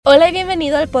Hola y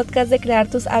bienvenido al podcast de Crear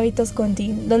tus hábitos con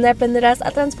Dean, donde aprenderás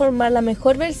a transformar la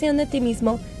mejor versión de ti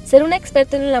mismo, ser un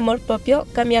experto en el amor propio,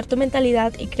 cambiar tu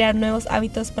mentalidad y crear nuevos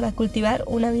hábitos para cultivar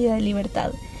una vida de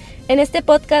libertad. En este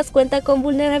podcast cuenta con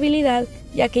vulnerabilidad,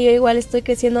 ya que yo igual estoy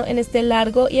creciendo en este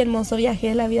largo y hermoso viaje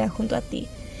de la vida junto a ti.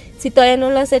 Si todavía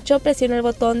no lo has hecho, presiona el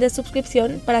botón de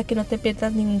suscripción para que no te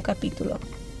pierdas ningún capítulo.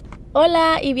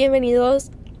 Hola y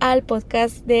bienvenidos al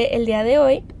podcast del día de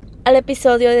hoy, al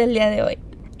episodio del día de hoy.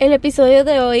 El episodio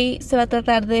de hoy se va a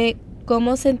tratar de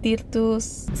cómo sentir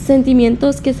tus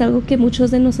sentimientos, que es algo que muchos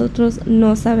de nosotros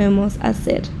no sabemos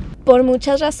hacer. Por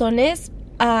muchas razones,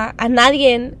 a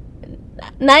nadie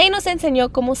nos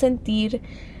enseñó cómo sentir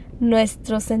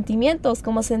nuestros sentimientos,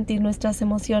 cómo sentir nuestras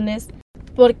emociones,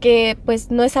 porque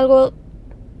pues no es algo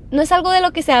de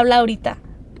lo que se habla ahorita.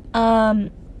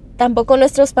 Tampoco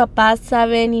nuestros papás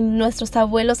saben y nuestros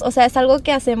abuelos, o sea, es algo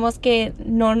que hacemos que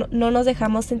no nos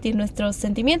dejamos sentir nuestros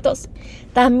sentimientos.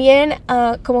 También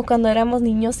como cuando éramos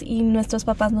niños y nuestros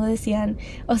papás nos decían,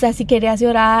 o sea, si querías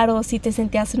llorar o si te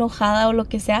sentías enojada o lo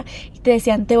que sea, y te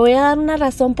decían, te voy a dar una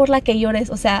razón por la que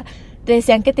llores, o sea, te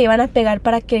decían que te iban a pegar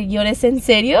para que llores en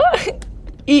serio.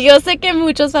 Y yo sé que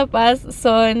muchos papás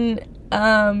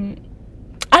han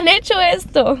hecho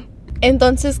esto.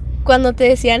 Entonces, cuando te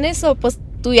decían eso, pues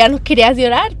tú ya no querías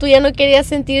llorar, tú ya no querías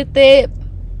sentirte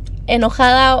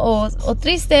enojada o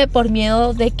triste por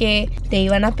miedo de que te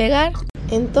iban a pegar.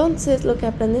 Entonces lo que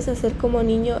aprendes a hacer como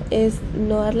niño es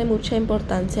no darle mucha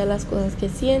importancia a las cosas que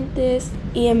sientes,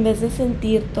 y en vez de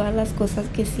sentir todas las cosas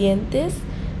que sientes,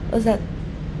 o sea,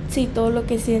 sí, todo lo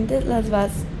que sientes las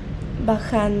vas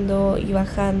bajando y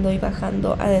bajando y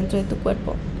bajando adentro de tu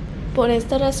cuerpo. Por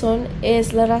esta razón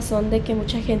es la razón de que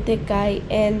mucha gente cae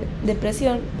en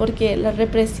depresión, porque la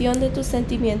represión de tus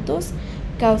sentimientos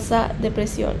causa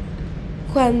depresión.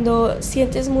 Cuando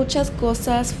sientes muchas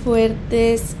cosas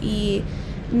fuertes y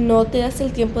no te das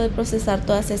el tiempo de procesar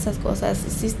todas esas cosas,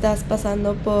 si estás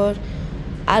pasando por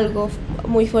algo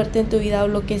muy fuerte en tu vida o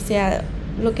lo que sea,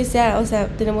 o sea,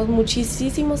 tenemos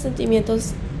muchísimos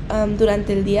sentimientos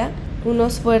durante el día,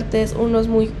 unos fuertes, unos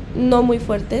no muy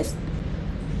fuertes.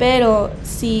 Pero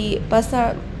si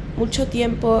pasa mucho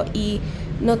tiempo y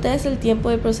no te das el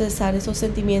tiempo de procesar esos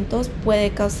sentimientos,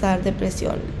 puede causar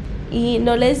depresión. Y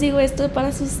no les digo esto para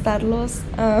asustarlos.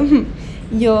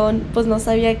 Yo pues no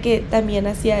sabía que también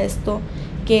hacía esto,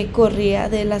 que corría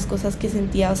de las cosas que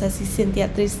sentía. O sea, si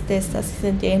sentía tristeza, si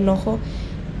sentía enojo.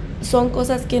 Son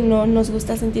cosas que no nos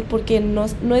gusta sentir porque no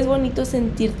es bonito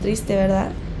sentir triste, ¿verdad?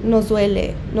 Nos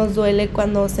duele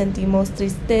cuando sentimos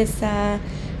tristeza.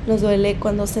 Nos duele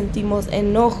cuando sentimos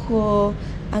enojo,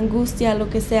 angustia, lo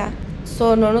que sea.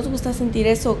 No nos gusta sentir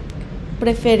eso.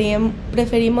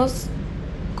 Preferimos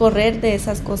correr de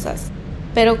esas cosas.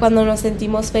 Pero cuando nos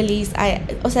sentimos feliz,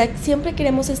 o sea, siempre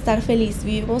queremos estar feliz.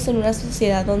 Vivimos en una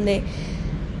sociedad donde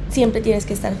siempre tienes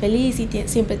que estar feliz y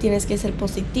siempre tienes que ser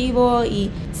positivo.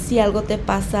 Y si algo te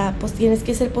pasa, pues tienes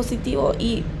que ser positivo.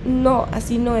 Y no,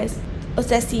 así no es. O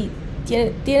sea, sí,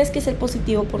 tienes que ser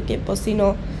positivo porque pues si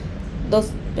no, los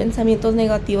pensamientos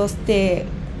negativos te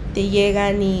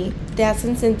llegan y te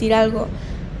hacen sentir algo,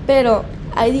 pero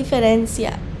hay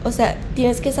diferencia. O sea,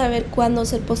 tienes que saber cuándo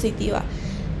ser positiva,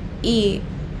 y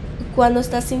cuando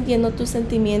estás sintiendo tus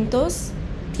sentimientos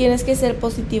tienes que ser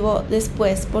positivo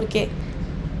después, porque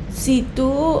si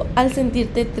tú al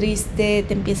sentirte triste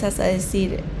te empiezas a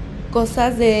decir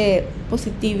cosas de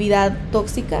positividad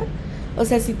tóxica, o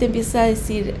sea, si te empiezas a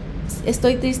decir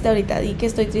estoy triste ahorita, di que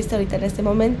estoy triste ahorita en este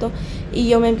momento, y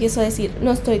yo me empiezo a decir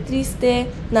no estoy triste,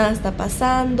 nada está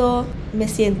pasando, me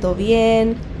siento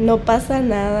bien, no pasa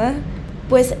nada,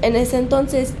 pues en ese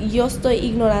entonces yo estoy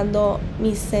ignorando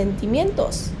mis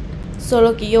sentimientos.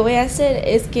 Solo que yo voy a hacer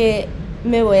es que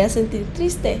me voy a sentir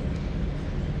triste,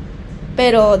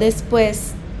 pero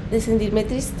después de sentirme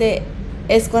triste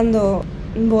es cuando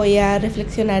voy a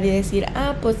reflexionar y decir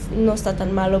pues no está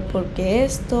tan malo porque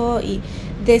esto, y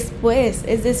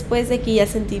es después de que ya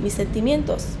sentí mis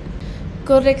sentimientos.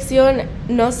 Corrección,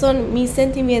 no son mis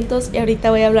sentimientos, y ahorita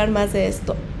voy a hablar más de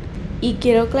esto. Y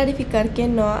quiero clarificar que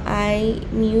no hay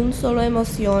ni un solo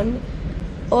emoción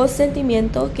o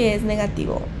sentimiento que es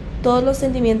negativo. Todos los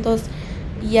sentimientos,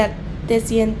 ya te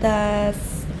sientas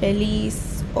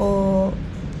feliz o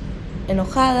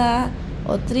enojada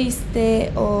o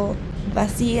triste o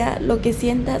vacía, lo que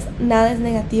sientas, nada es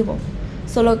negativo.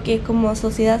 Solo que como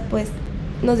sociedad pues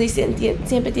nos dicen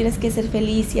siempre tienes que ser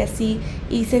feliz y así,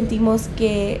 y sentimos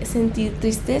que sentir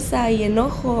tristeza y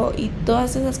enojo y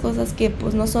todas esas cosas que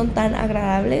pues no son tan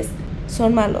agradables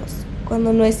son malos,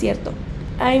 cuando no es cierto.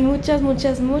 Hay muchas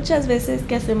veces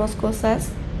que hacemos cosas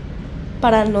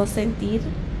para no sentir,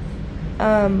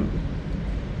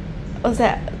 o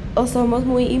sea, o somos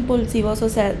muy impulsivos, o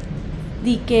sea,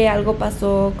 di que algo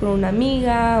pasó con una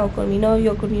amiga o con mi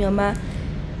novio o con mi mamá,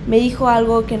 me dijo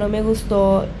algo que no me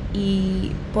gustó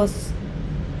y pues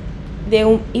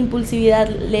de impulsividad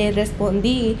le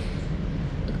respondí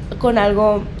con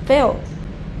algo feo,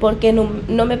 porque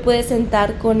no me pude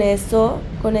sentar con eso,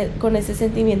 con ese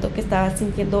sentimiento que estaba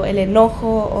sintiendo, el enojo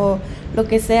o lo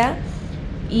que sea,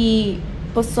 y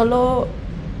pues solo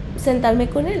sentarme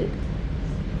con él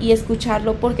y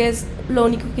escucharlo, porque es lo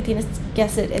único que tienes que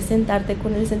hacer, es sentarte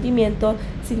con el sentimiento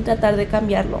sin tratar de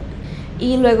cambiarlo.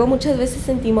 Y luego muchas veces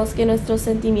sentimos que nuestros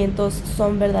sentimientos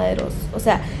son verdaderos, o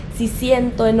sea, si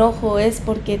siento enojo es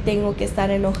porque tengo que estar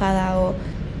enojada, o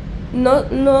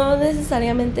no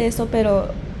necesariamente eso, pero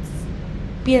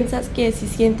piensas que si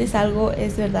sientes algo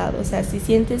es verdad, o sea, si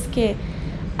sientes que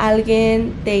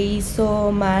alguien te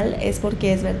hizo mal es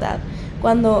porque es verdad,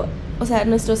 cuando, o sea,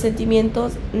 nuestros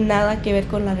sentimientos nada que ver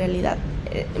con la realidad.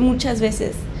 Muchas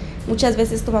veces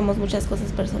tomamos muchas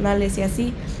cosas personales y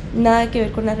así, nada que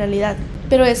ver con la realidad,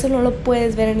 pero eso no lo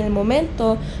puedes ver en el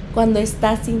momento cuando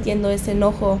estás sintiendo ese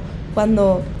enojo,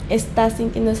 cuando estás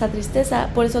sintiendo esa tristeza.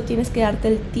 Por eso tienes que darte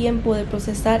el tiempo de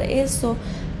procesar eso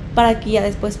para que ya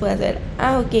después puedas ver,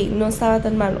 ok, no estaba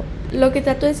tan malo. Lo que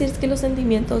trato de decir es que los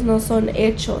sentimientos no son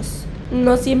hechos,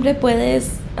 no siempre puedes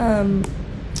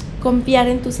confiar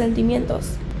en tus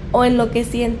sentimientos o en lo que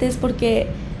sientes, porque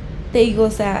te digo,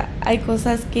 o sea, hay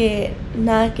cosas que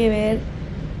nada que ver,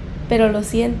 pero lo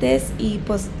sientes y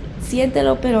pues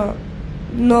siéntelo, pero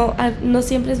no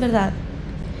siempre es verdad.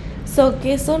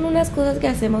 ¿Qué son unas cosas que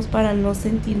hacemos para no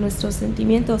sentir nuestros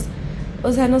sentimientos?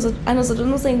 O sea, a nosotros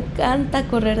nos encanta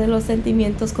correr de los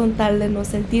sentimientos con tal de no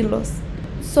sentirlos.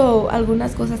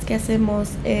 Algunas cosas que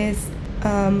hacemos es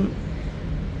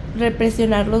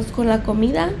represionarlos con la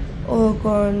comida o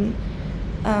con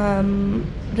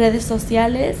redes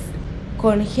sociales,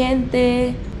 con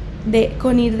gente,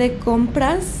 con ir de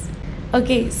compras.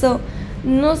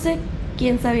 No sé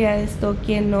quién sabía esto,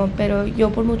 quién no, pero yo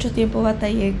por mucho tiempo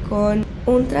batallé con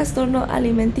un trastorno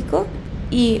alimentico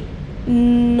y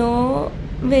no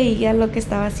veía lo que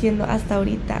estaba haciendo hasta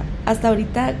ahorita. Hasta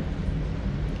ahorita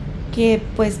que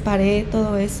pues paré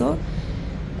todo eso,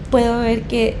 puedo ver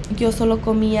que yo solo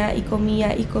comía y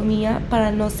comía y comía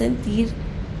para no sentir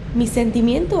mis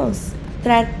sentimientos.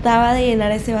 Trataba de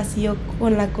llenar ese vacío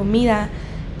con la comida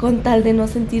con tal de no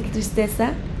sentir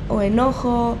tristeza o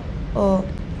enojo o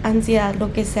ansiedad,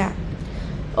 lo que sea.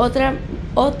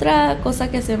 Otra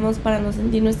cosa que hacemos para no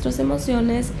sentir nuestras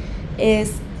emociones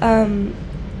es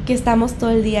que estamos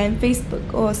todo el día en Facebook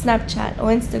o Snapchat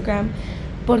o Instagram,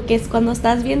 porque es cuando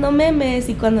estás viendo memes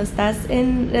y cuando estás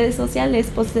en redes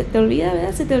sociales, pues se te olvida,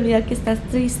 ¿verdad? Se te olvida que estás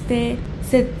triste,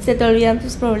 se te olvidan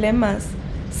tus problemas.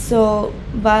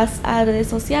 Vas a redes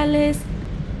sociales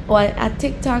o a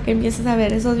TikTok, empiezas a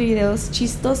ver esos videos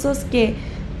chistosos que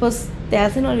pues te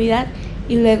hacen olvidar,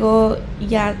 y luego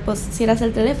ya pues cierras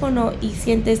el teléfono y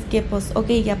sientes que pues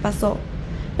ya pasó,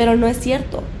 pero no es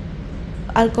cierto.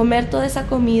 Al comer toda esa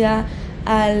comida,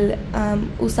 al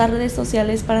usar redes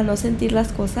sociales para no sentir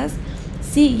las cosas,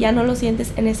 sí, ya no lo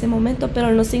sientes en ese momento,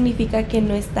 pero no significa que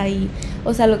no está ahí.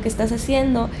 O sea, lo que estás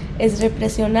haciendo es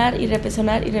represionar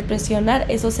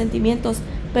esos sentimientos,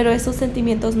 pero esos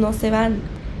sentimientos no se van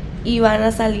y van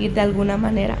a salir de alguna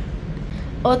manera.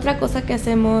 Otra cosa que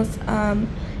hacemos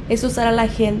es usar a la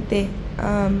gente.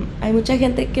 Hay mucha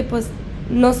gente que pues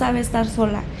no sabe estar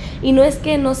sola, y no es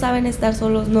que no saben estar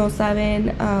solos, no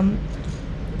saben,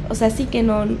 sí que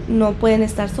no pueden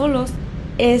estar solos,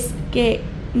 es que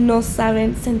no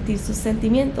saben sentir sus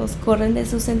sentimientos, corren de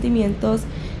sus sentimientos,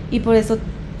 y por eso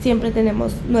siempre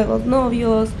tenemos nuevos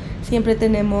novios, siempre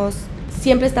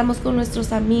estamos con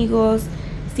nuestros amigos,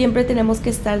 siempre tenemos que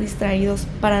estar distraídos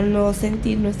para no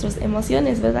sentir nuestras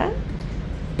emociones, ¿verdad?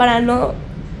 Para no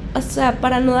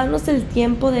darnos el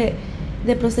tiempo de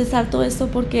procesar todo esto,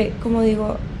 porque como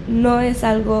digo, no es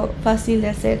algo fácil de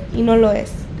hacer, y no lo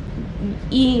es.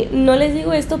 Y no les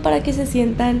digo esto para que se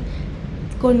sientan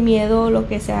con miedo o lo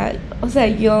que sea. O sea,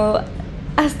 yo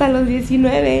hasta los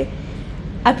 19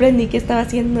 aprendí que estaba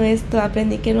haciendo esto,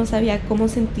 aprendí que no sabía cómo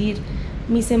sentir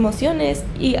mis emociones,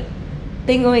 y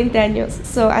tengo 20 años.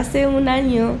 Hace un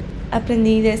año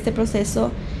aprendí de este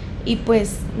proceso, y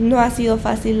pues no ha sido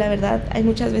fácil, la verdad. Hay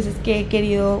muchas veces que he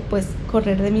querido pues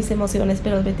correr de mis emociones,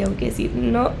 pero me tengo que decir,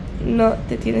 no,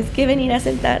 te tienes que venir a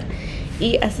sentar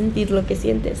y a sentir lo que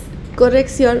sientes.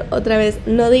 Corrección, otra vez,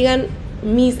 no digan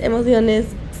mis emociones,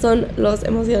 son las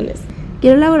emociones.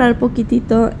 Quiero elaborar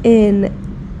poquitito en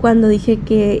cuando dije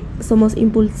que somos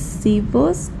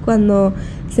impulsivos cuando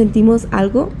sentimos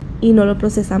algo y no lo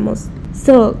procesamos.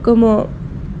 Como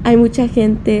hay mucha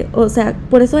gente, o sea,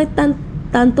 por eso hay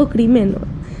tanto crimen, ¿no?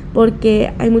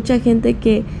 Porque hay mucha gente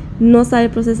que no sabe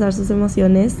procesar sus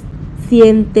emociones,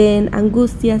 sienten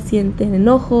angustia, sienten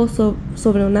enojo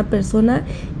sobre una persona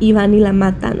y van y la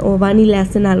matan o van y le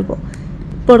hacen algo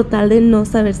por tal de no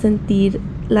saber sentir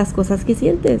las cosas que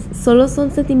sientes. Solo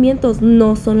son sentimientos,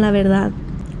 no son la verdad,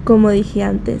 como dije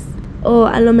antes. O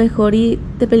a lo mejor y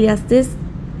te peleaste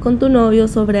con tu novio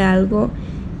sobre algo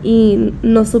y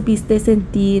no supiste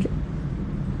sentir,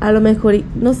 a lo mejor,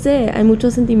 no sé, hay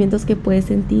muchos sentimientos que puedes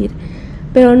sentir,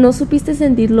 pero no supiste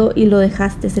sentirlo y lo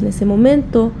dejaste en ese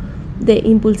momento de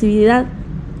impulsividad,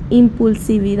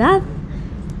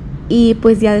 y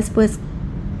pues ya después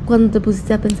cuando te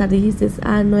pusiste a pensar dijiste,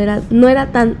 no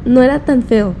era tan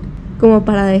feo como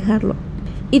para dejarlo.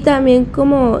 Y también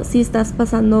como si estás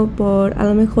pasando por, a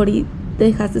lo mejor y te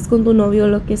dejaste con tu novio o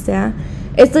lo que sea,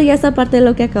 esto ya es aparte de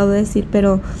lo que acabo de decir,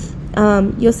 pero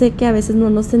yo sé que a veces no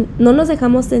nos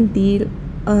dejamos sentir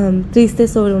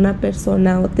tristes sobre una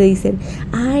persona, o te dicen,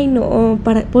 ay no,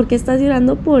 ¿por qué estás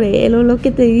llorando por él? O lo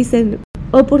que te dicen,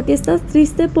 o ¿por qué estás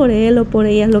triste por él o por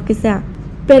ella? Lo que sea.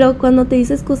 Pero cuando te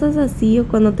dices cosas así o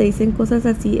cuando te dicen cosas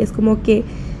así, es como que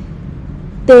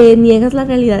te niegas la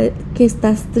realidad que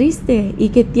estás triste y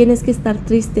que tienes que estar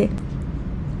triste.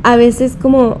 A veces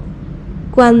como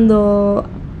cuando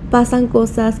pasan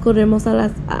cosas, corremos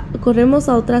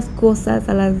a otras cosas,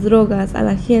 a las drogas, a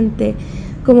la gente.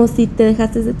 Como si te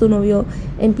dejaste de tu novio,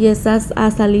 empiezas a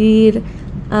salir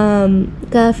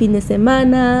cada fin de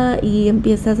semana y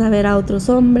empiezas a ver a otros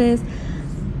hombres,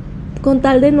 con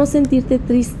tal de no sentirte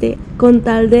triste, con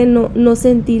tal de no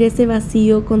sentir ese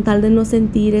vacío, con tal de no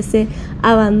sentir ese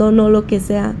abandono, lo que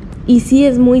sea. Y sí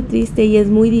es muy triste y es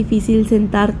muy difícil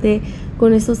sentarte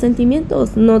con esos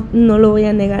sentimientos, no lo voy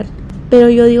a negar. Pero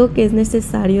yo digo que es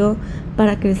necesario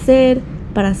para crecer,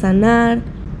 para sanar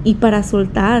y para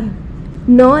soltar.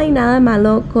 No hay nada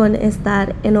malo con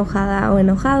estar enojada o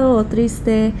enojado o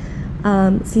triste,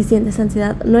 si sientes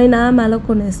ansiedad, no hay nada malo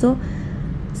con eso.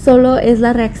 Solo es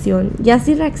la reacción. Ya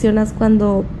si reaccionas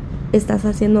cuando estás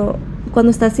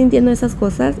sintiendo esas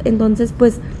cosas, entonces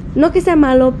pues no que sea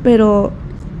malo, pero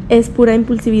es pura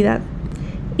impulsividad.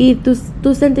 Y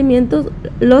tus sentimientos,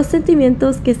 los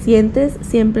sentimientos que sientes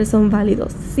siempre son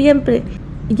válidos, siempre.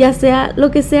 Ya sea lo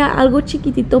que sea, algo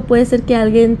chiquitito, puede ser que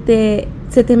alguien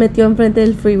se te metió enfrente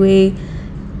del freeway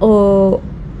o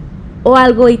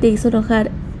algo y te hizo enojar.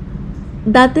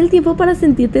 Date el tiempo para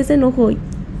sentirte ese enojo.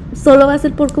 Solo va a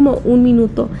ser por como un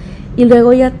minuto y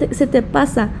luego ya se te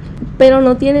pasa, pero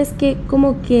no tienes que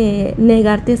como que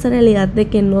negarte esa realidad de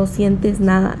que no sientes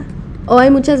nada. O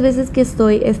hay muchas veces que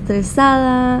estoy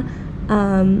estresada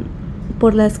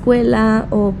por la escuela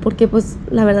o porque pues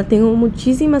la verdad tengo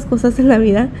muchísimas cosas en la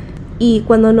vida, y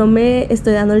cuando no me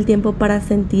estoy dando el tiempo para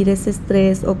sentir ese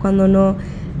estrés o cuando no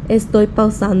estoy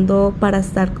pausando para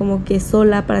estar como que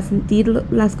sola, para sentir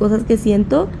las cosas que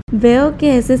siento, veo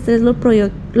que ese estrés lo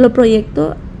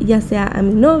proyecto ya sea a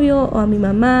mi novio o a mi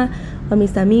mamá o a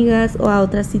mis amigas o a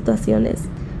otras situaciones.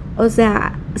 O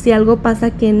sea, si algo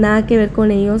pasa que nada que ver con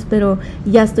ellos, pero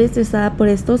ya estoy estresada por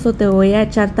esto, te voy a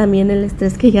echar también el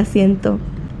estrés que ya siento,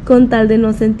 con tal de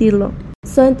no sentirlo.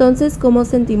 Entonces, ¿cómo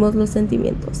sentimos los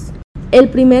sentimientos? El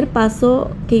primer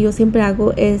paso que yo siempre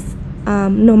hago es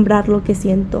nombrar lo que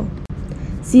siento.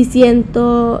 Si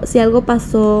algo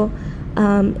pasó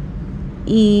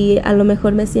y a lo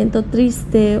mejor me siento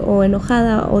triste o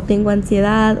enojada o tengo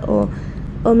ansiedad o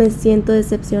me siento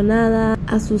decepcionada,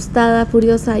 asustada,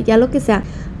 furiosa, ya lo que sea,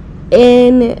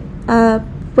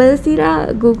 puedes ir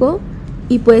a Google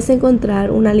y puedes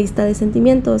encontrar una lista de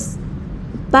sentimientos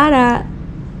para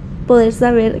poder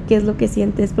saber qué es lo que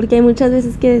sientes, porque hay muchas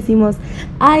veces que decimos,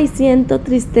 ay, siento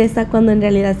tristeza, cuando en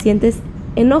realidad sientes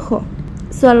enojo.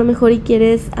 A lo mejor y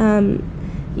quieres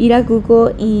ir a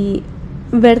Google y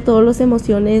ver todas las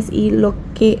emociones y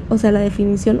la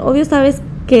definición. Obvio sabes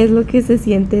qué es lo que se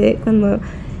siente cuando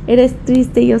eres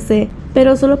triste, yo sé,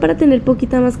 pero solo para tener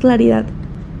poquita más claridad.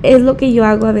 Es lo que yo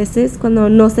hago a veces cuando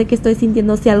no sé qué estoy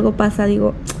sintiendo. Si algo pasa,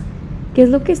 digo, ¿qué es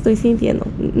lo que estoy sintiendo?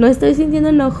 No estoy sintiendo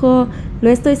enojo, no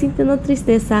estoy sintiendo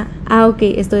tristeza. Ok,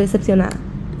 estoy decepcionada.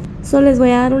 Les voy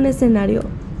a dar un escenario.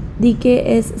 Di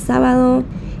que es sábado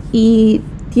y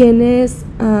tienes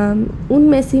un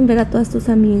mes sin ver a todas tus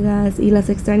amigas y las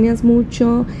extrañas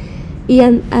mucho y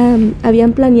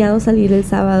habían planeado salir el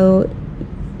sábado,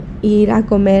 ir a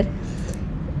comer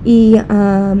y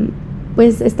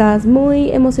pues estabas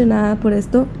muy emocionada por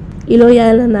esto, y luego ya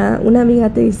de la nada una amiga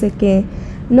te dice que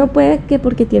no puede, que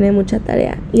porque tiene mucha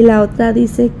tarea, y la otra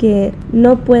dice que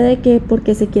no puede, que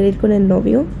porque se quiere ir con el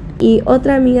novio, y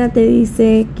otra amiga te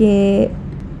dice que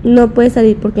no puede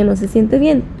salir porque no se siente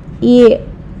bien. Y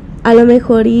a lo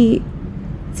mejor y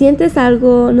sientes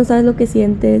algo, no sabes lo que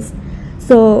sientes.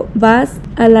 So, vas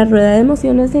a la rueda de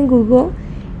emociones en Google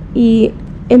y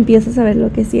empiezas a ver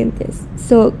lo que sientes.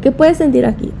 So, ¿qué puedes sentir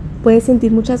aquí? Puedes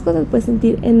sentir muchas cosas, puedes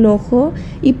sentir enojo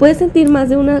y puedes sentir más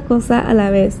de una cosa a la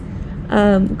vez.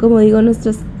 Como digo,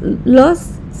 los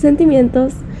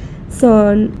sentimientos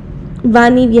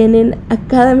van y vienen a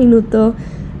cada minuto,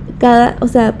 o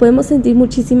sea, podemos sentir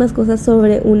muchísimas cosas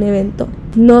sobre un evento,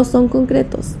 no son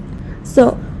concretos.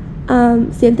 So,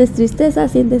 sientes tristeza,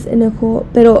 sientes enojo,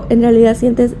 pero en realidad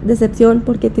sientes decepción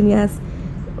porque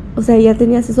ya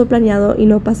tenías eso planeado y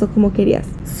no pasó como querías.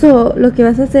 So, lo que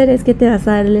vas a hacer es que te vas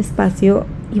a dar el espacio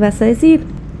y vas a decir,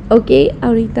 ok,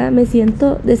 ahorita me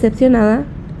siento decepcionada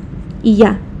y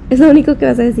ya, es lo único que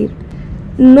vas a decir.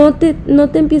 No te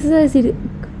empieces a decir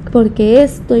por qué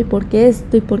esto y por qué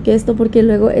esto y por qué esto, porque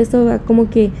luego eso va como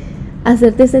que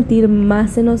hacerte sentir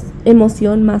más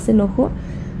emoción, más enojo.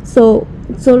 So,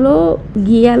 solo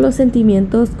guía los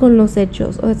sentimientos con los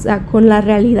hechos, o sea, con la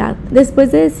realidad.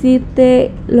 Después de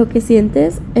decirte lo que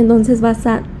sientes, entonces vas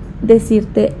a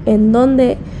decirte en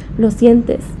dónde lo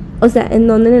sientes, o sea, en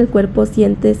dónde en el cuerpo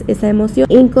sientes esa emoción.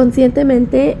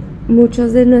 Inconscientemente,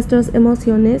 muchas de nuestras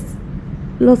emociones,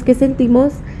 los que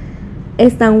sentimos,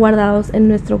 están guardados en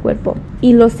nuestro cuerpo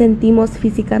y los sentimos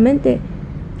físicamente.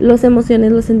 Las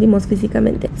emociones los sentimos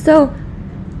físicamente. So,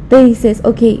 te dices,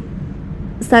 ok,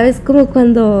 ¿sabes como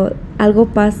cuando algo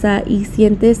pasa y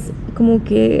sientes como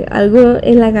que algo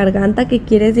en la garganta que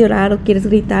quieres llorar o quieres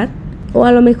gritar? O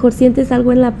a lo mejor sientes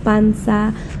algo en la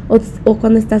panza o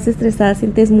cuando estás estresada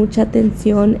sientes mucha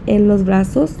tensión en los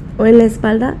brazos o en la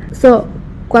espalda. So,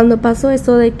 cuando pasó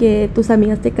eso de que tus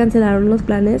amigas te cancelaron los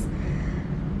planes,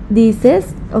 dices,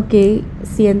 ok,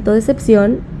 siento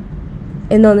decepción.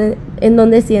 ¿En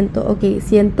dónde siento? Ok,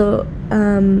 siento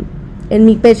en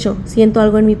mi pecho, siento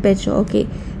algo en mi pecho, ok,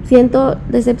 siento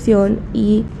decepción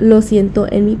y lo siento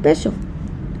en mi pecho.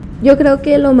 Yo creo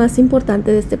que lo más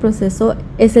importante de este proceso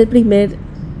es el primer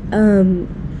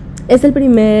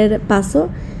paso,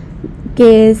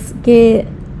 que es que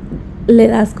le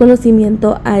das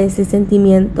conocimiento a ese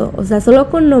sentimiento. O sea, solo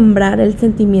con nombrar el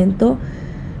sentimiento,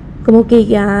 como que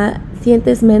ya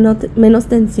sientes menos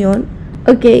tensión.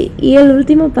 Ok, y el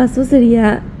último paso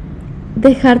sería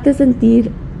dejarte sentir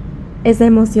esa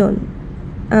emoción.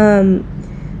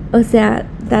 O sea,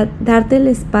 darte el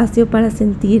espacio para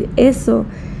sentir eso.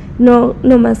 No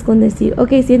más con decir,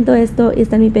 ok, siento esto y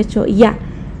está en mi pecho y ya.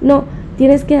 No,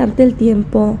 tienes que darte el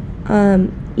tiempo.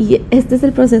 Y este es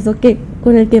el proceso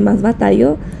con el que más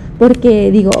batallo, porque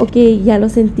digo, ok, ya lo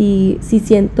sentí, si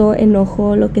siento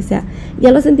enojo, lo que sea,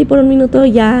 ya lo sentí por un minuto,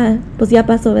 pues ya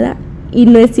pasó, ¿verdad? Y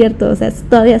no es cierto, o sea,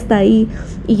 todavía está ahí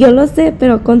y yo lo sé,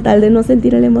 pero con tal de no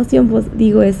sentir la emoción, pues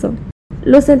digo eso.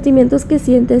 Los sentimientos que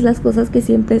sientes, las cosas que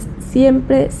sientes,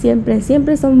 siempre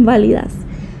son válidas.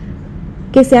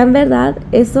 Que sean verdad,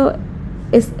 esa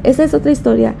es otra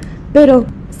historia, pero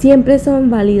siempre son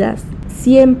válidas.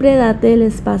 Siempre date el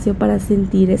espacio para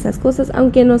sentir esas cosas,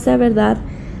 aunque no sea verdad,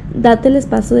 date el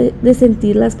espacio de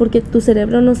sentirlas, porque tu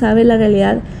cerebro no sabe la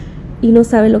realidad y no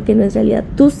sabe lo que no es realidad.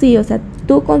 Tú sí, o sea,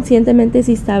 tú conscientemente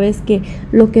sí sabes que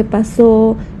lo que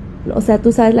pasó, o sea,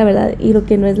 tú sabes la verdad y lo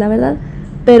que no es la verdad,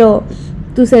 pero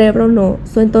tu cerebro no.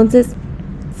 Entonces,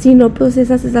 si no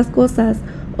procesas esas cosas,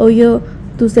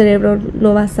 tu cerebro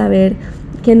no va a saber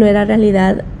que no era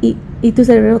realidad y tu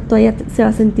cerebro todavía se va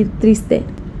a sentir triste.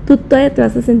 Tú todavía te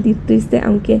vas a sentir triste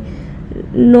aunque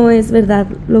no es verdad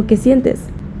lo que sientes.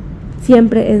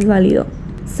 Siempre es válido.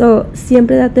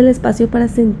 Siempre date el espacio para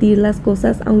sentir las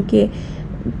cosas, aunque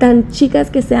tan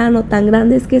chicas que sean o tan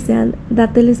grandes que sean,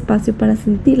 date el espacio para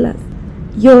sentirlas.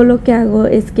 Yo lo que hago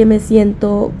es que me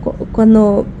siento,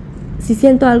 si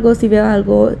siento algo, si veo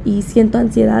algo y siento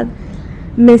ansiedad,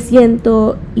 me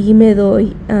siento y me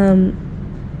doy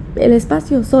el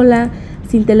espacio sola,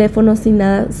 sin teléfono, sin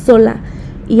nada, sola,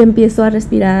 y empiezo a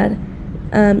respirar,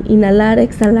 inhalar,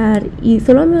 exhalar, y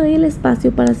solo me doy el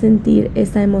espacio para sentir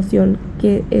esa emoción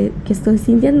que estoy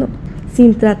sintiendo,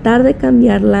 sin tratar de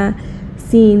cambiarla,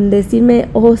 sin decirme,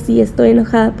 oh sí, estoy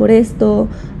enojada por esto,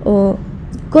 o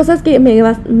cosas que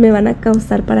me van a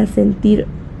causar para sentir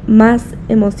más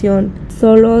emoción.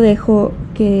 Solo dejo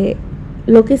que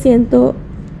lo que siento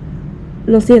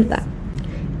lo sienta.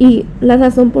 Y la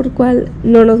razón por cual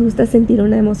no nos gusta sentir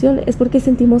una emoción es porque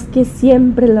sentimos que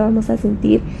siempre la vamos a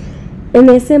sentir en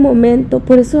ese momento.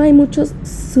 Por eso hay muchos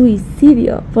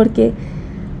suicidios, porque,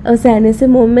 o sea, en ese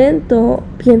momento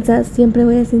piensas, siempre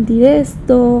voy a sentir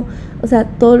esto, o sea,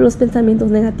 todos los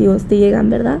pensamientos negativos te llegan,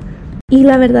 ¿verdad? Y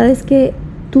la verdad es que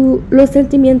los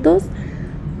sentimientos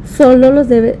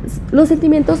los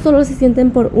sentimientos solo se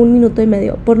sienten por 1.5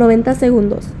 minutos, por 90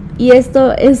 segundos. Y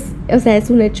esto es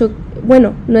un hecho.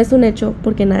 Bueno, no es un hecho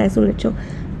porque nada es un hecho,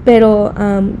 pero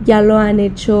ya lo han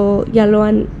hecho,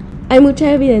 hay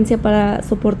mucha evidencia para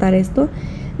soportar esto,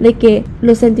 de que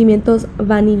los sentimientos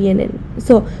van y vienen.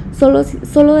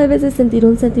 Solo debes de sentir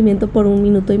un sentimiento por 1.5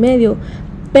 minutos,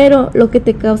 pero lo que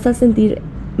te causa sentir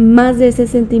más de ese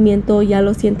sentimiento, ya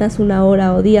lo sientas 1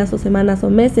 hora o días o semanas o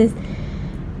meses,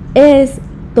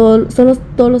 son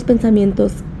todos los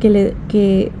pensamientos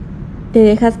que te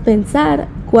dejas pensar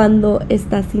cuando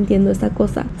estás sintiendo esa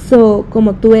cosa.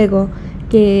 Como tu ego,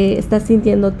 que estás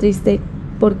sintiendo triste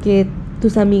porque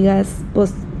tus amigas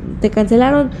pues te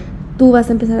cancelaron, tú vas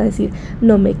a empezar a decir,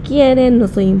 no me quieren, no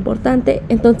soy importante.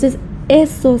 Entonces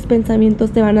esos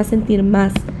pensamientos te van a hacer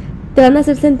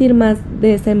sentir más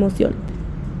de esa emoción.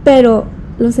 Pero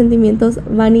los sentimientos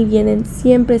van y vienen,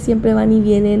 siempre van y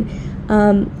vienen.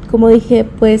 Como dije,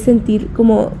 puedes sentir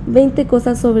como 20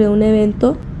 cosas sobre un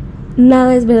evento.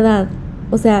 Nada es verdad.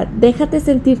 O sea, déjate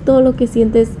sentir todo lo que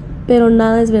sientes, pero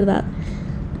nada es verdad.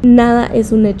 Nada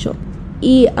es un hecho.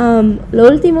 Y lo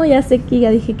último, ya sé que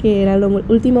ya dije que era lo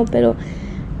último, pero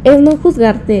es no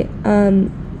juzgarte.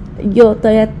 Yo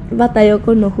todavía batallo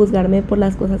con no juzgarme por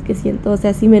las cosas que siento. O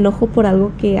sea, si me enojo por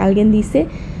algo que alguien dice,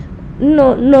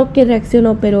 no que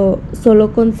reacciono, pero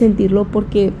solo con sentirlo,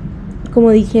 porque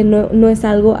como dije, no es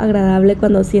algo agradable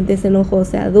cuando sientes enojo. O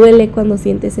sea, duele cuando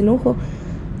sientes enojo.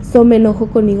 Me enojo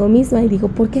conmigo misma y digo,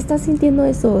 ¿por qué estás sintiendo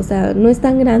eso? O sea, no es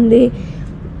tan grande,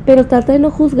 pero trata de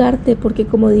no juzgarte, porque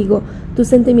como digo, tus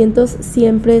sentimientos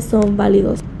siempre son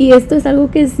válidos. Y esto es algo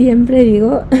que siempre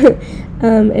digo.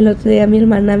 El otro día mi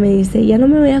hermana me dice, ya no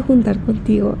me voy a juntar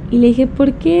contigo. Y le dije,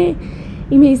 ¿por qué?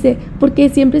 Y me dice, porque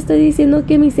siempre estoy diciendo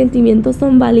que mis sentimientos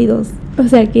son válidos. O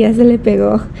sea, que ya se le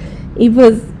pegó. Y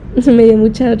pues me dio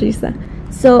mucha risa.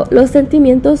 Los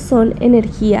sentimientos son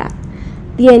energía.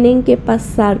 Tienen que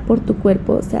pasar por tu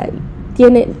cuerpo. O sea,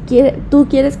 tú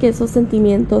quieres que esos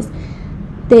sentimientos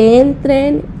te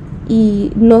entren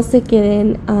y no se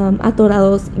queden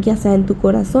atorados, ya sea en tu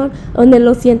corazón. Donde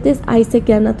los sientes, ahí se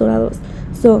quedan atorados.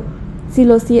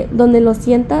 Donde los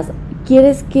sientas,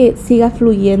 quieres que siga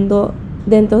fluyendo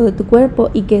dentro de tu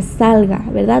cuerpo y que salga,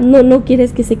 ¿verdad? No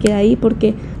quieres que se quede ahí,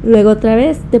 porque luego otra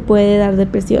vez te puede dar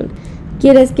depresión.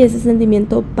 Quieres que ese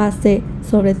sentimiento pase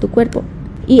sobre tu cuerpo.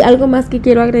 Y algo más que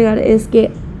quiero agregar es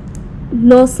que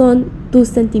no son tus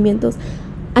sentimientos.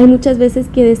 Hay muchas veces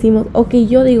que decimos,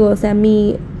 yo digo, o sea,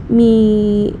 mi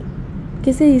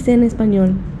 ¿qué se dice en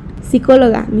español?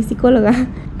 Mi psicóloga.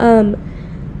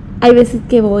 Hay veces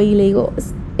que voy y le digo,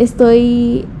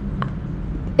 estoy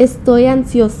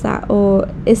ansiosa o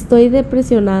estoy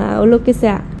depresionada o lo que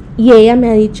sea. Y ella me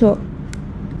ha dicho,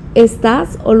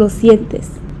 ¿estás o lo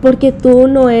sientes? Porque tú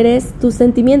no eres tus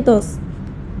sentimientos.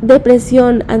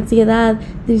 Depresión, ansiedad,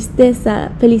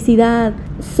 tristeza, felicidad,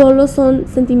 solo son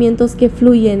sentimientos que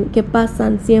fluyen, que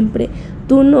pasan siempre.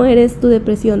 Tú no eres tu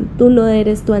depresión, tú no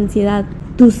eres tu ansiedad.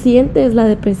 Tú sientes la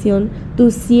depresión,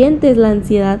 tú sientes la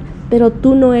ansiedad, pero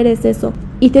tú no eres eso.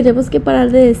 Y tenemos que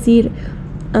parar de decir,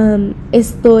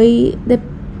 estoy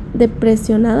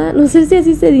depresionada, no sé si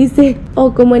así se dice,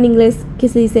 o como en inglés que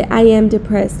se dice I am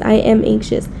depressed, I am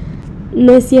anxious.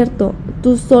 No es cierto,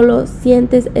 tú solo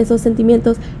sientes esos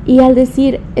sentimientos, y al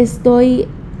decir estoy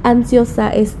ansiosa,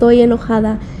 estoy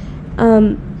enojada,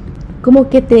 como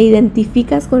que te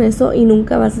identificas con eso y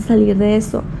nunca vas a salir de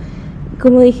eso.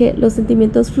 Como dije, los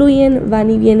sentimientos fluyen, van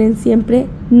y vienen siempre.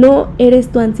 No eres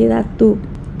tu ansiedad, tú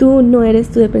no eres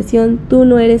tu depresión, tú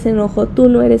no eres enojo, tú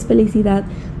no eres felicidad,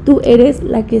 tú eres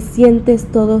la que sientes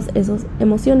todas esas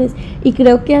emociones. Y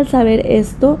creo que al saber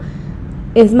esto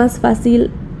es más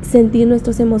fácil sentir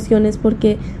nuestras emociones,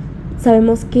 porque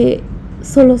sabemos que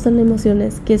solo son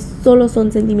emociones, que solo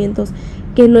son sentimientos,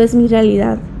 que no es mi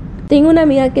realidad. Tengo una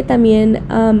amiga que también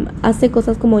hace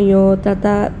cosas como yo,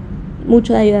 trata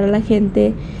mucho de ayudar a la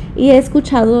gente, y he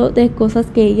escuchado de cosas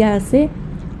que ella hace,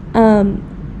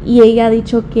 y ella ha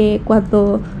dicho que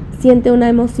cuando siente una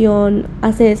emoción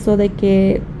hace eso de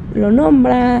que lo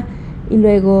nombra y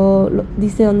luego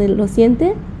dice dónde lo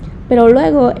siente, pero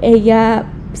luego ella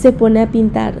se pone a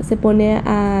pintar,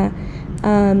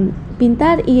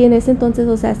 pintar, y en ese entonces,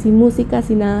 o sea, sin música,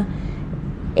 sin nada,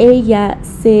 ella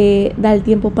se da el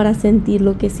tiempo para sentir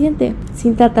lo que siente,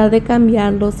 sin tratar de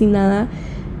cambiarlo, sin nada.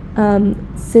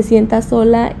 Se sienta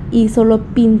sola y solo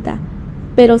pinta,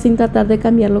 pero sin tratar de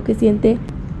cambiar lo que siente,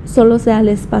 solo se da el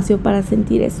espacio para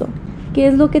sentir eso. ¿Qué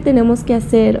es lo que tenemos que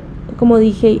hacer? Como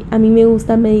dije, a mí me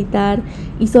gusta meditar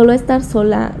y solo estar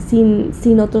sola,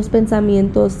 sin otros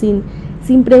pensamientos, sin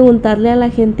preguntarle a la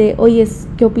gente, oye,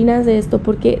 ¿qué opinas de esto?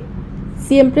 Porque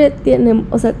siempre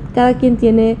cada quien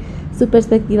tiene su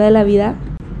perspectiva de la vida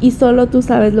y solo tú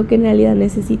sabes lo que en realidad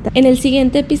necesitas. En el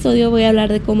siguiente episodio voy a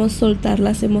hablar de cómo soltar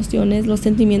las emociones, los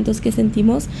sentimientos que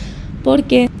sentimos,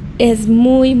 porque es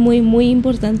muy, muy, muy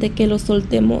importante que los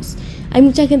soltemos. Hay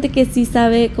mucha gente que sí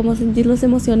sabe cómo sentir las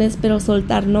emociones, pero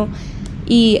soltar no.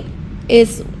 Y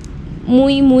es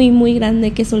muy, muy, muy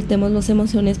grande que soltemos las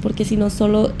emociones, porque si no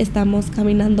solo estamos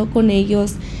caminando con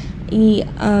ellos y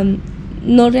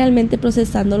no realmente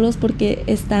procesándolos porque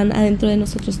están adentro de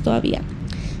nosotros todavía.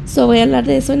 Voy a hablar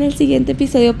de eso en el siguiente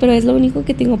episodio, pero es lo único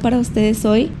que tengo para ustedes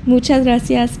hoy. Muchas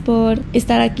gracias por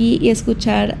estar aquí y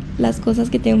escuchar las cosas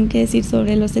que tengo que decir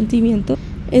sobre los sentimientos.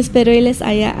 Espero y les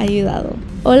haya ayudado.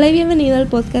 Hola y bienvenido al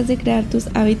podcast de Crear tus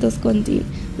hábitos con Dean,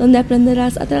 donde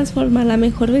aprenderás a transformar la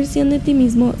mejor versión de ti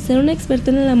mismo, ser un experto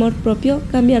en el amor propio,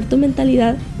 cambiar tu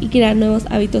mentalidad y crear nuevos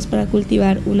hábitos para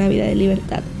cultivar una vida de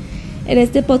libertad. En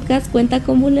este podcast cuenta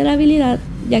con vulnerabilidad,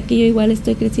 ya que yo igual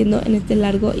estoy creciendo en este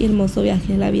largo y hermoso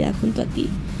viaje de la vida junto a ti.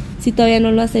 Si todavía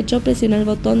no lo has hecho, presiona el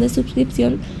botón de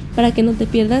suscripción para que no te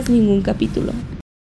pierdas ningún capítulo.